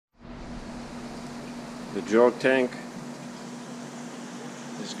The jerk tank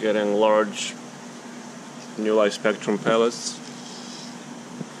is getting large new light spectrum pellets.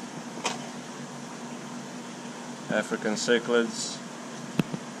 African cichlids.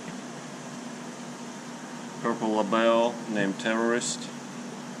 Purple labeo named Terrorist.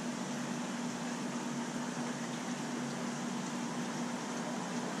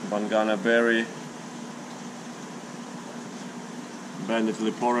 Bangana berry. Banded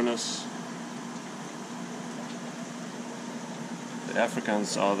leporinus. The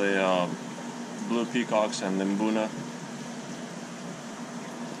Africans are the blue peacocks and the mbuna.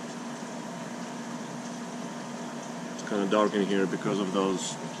 It's kind of dark in here because of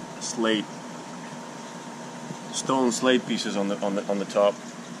those stone slate pieces on the top.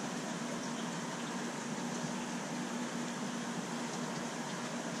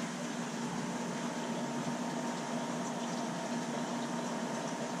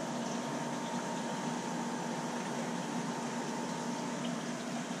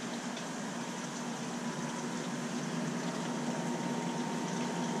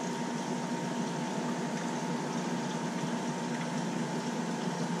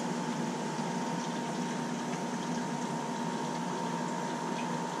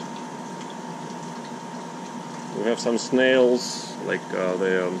 We have some snails, like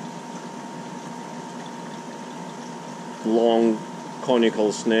the long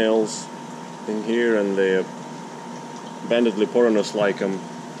conical snails in here, and the banded leporinus like them.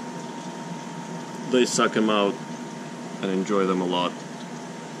 They suck them out and enjoy them a lot.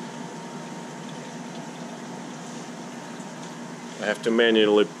 I have to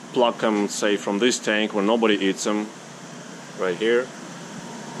manually pluck them, say, from this tank where nobody eats them. Right here.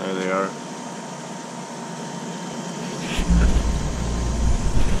 There they are.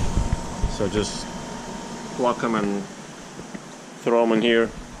 So just pluck them and throw them in here,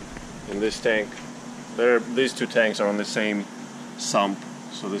 in this tank. These two tanks are on the same sump,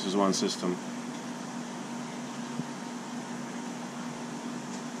 so this is one system.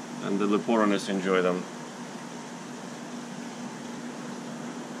 And the leporinus enjoy them.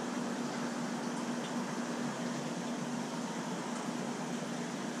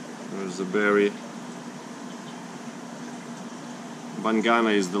 There's the berry.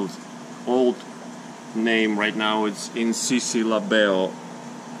 Bangana is the old name. Right now it's Incisi labeo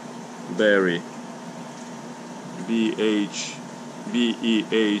berry. B-E-H-R-I.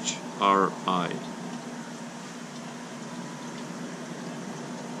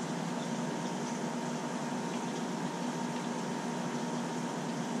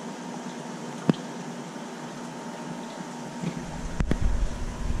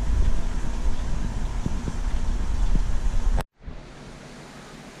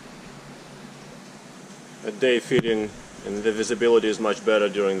 A day feeding, and the visibility is much better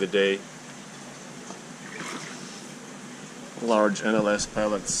during the day. Large NLS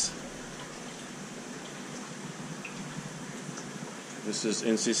pellets. This is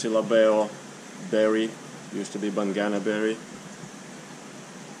Incisi labeo berry, used to be Bangana berry.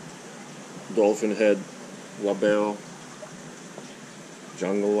 Dolphin head labeo,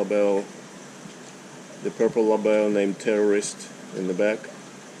 jungle labeo, the purple labeo named Terrorist in the back.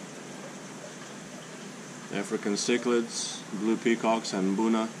 African cichlids, blue peacocks and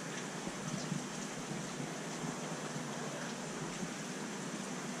mbuna.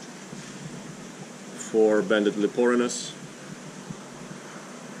 Four banded leporinus.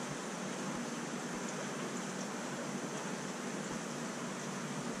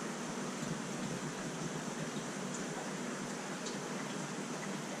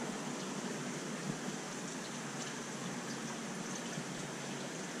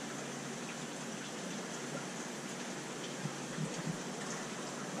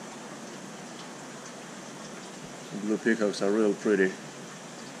 Blue peacocks are real pretty.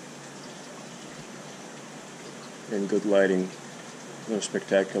 In good lighting. They're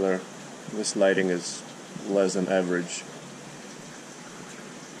spectacular. This lighting is less than average.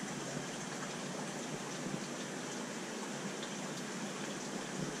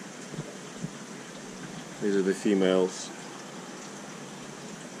 These are the females.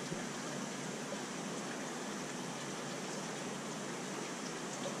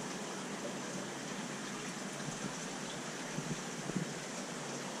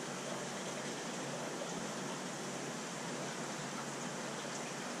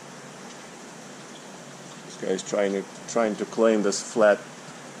 This guy's trying to claim this flat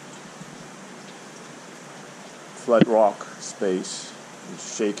rock space.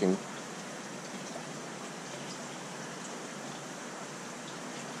 He's shaking.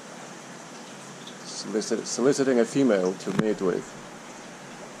 Soliciting a female to mate with.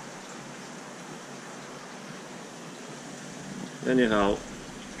 Anyhow,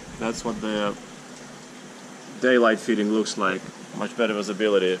 that's what the daylight feeding looks like. Much better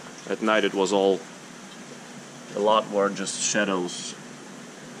visibility. At night it was a lot more just shadows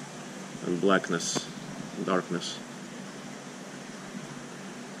and blackness, and darkness.